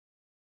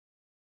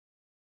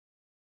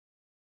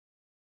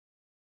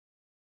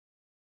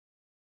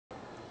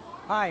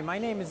Hi, my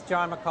name is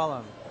Jonn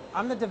McCollum.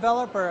 I'm the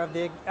developer of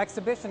the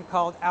exhibition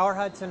called Our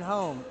Hudson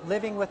Home,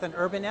 Living with an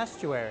Urban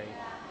Estuary.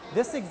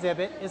 This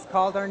exhibit is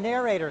called our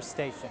Narrator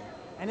Station,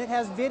 and it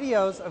has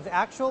videos of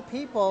actual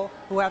people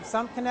who have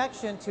some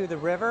connection to the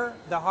river,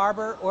 the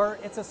harbor, or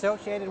its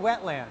associated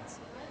wetlands.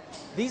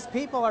 These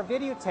people are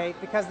videotaped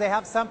because they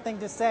have something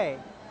to say.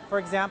 For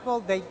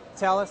example, they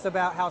tell us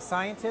about how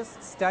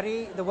scientists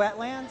study the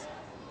wetlands,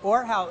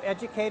 or how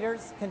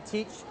educators can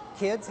teach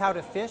kids how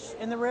to fish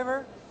in the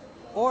river,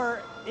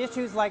 or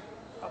issues like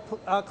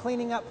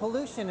cleaning up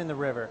pollution in the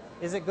river.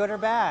 Is it good or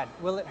bad?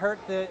 Will it hurt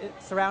the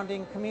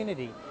surrounding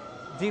community?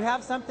 Do you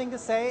have something to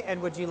say,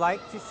 and would you like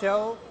to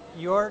show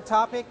your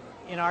topic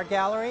in our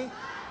gallery?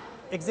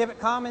 Exhibit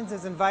Commons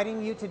is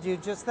inviting you to do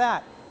just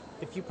that.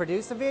 If you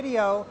produce a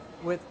video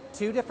with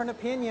two different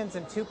opinions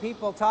and two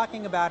people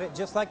talking about it,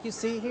 just like you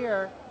see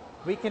here,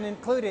 we can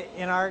include it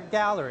in our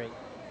gallery.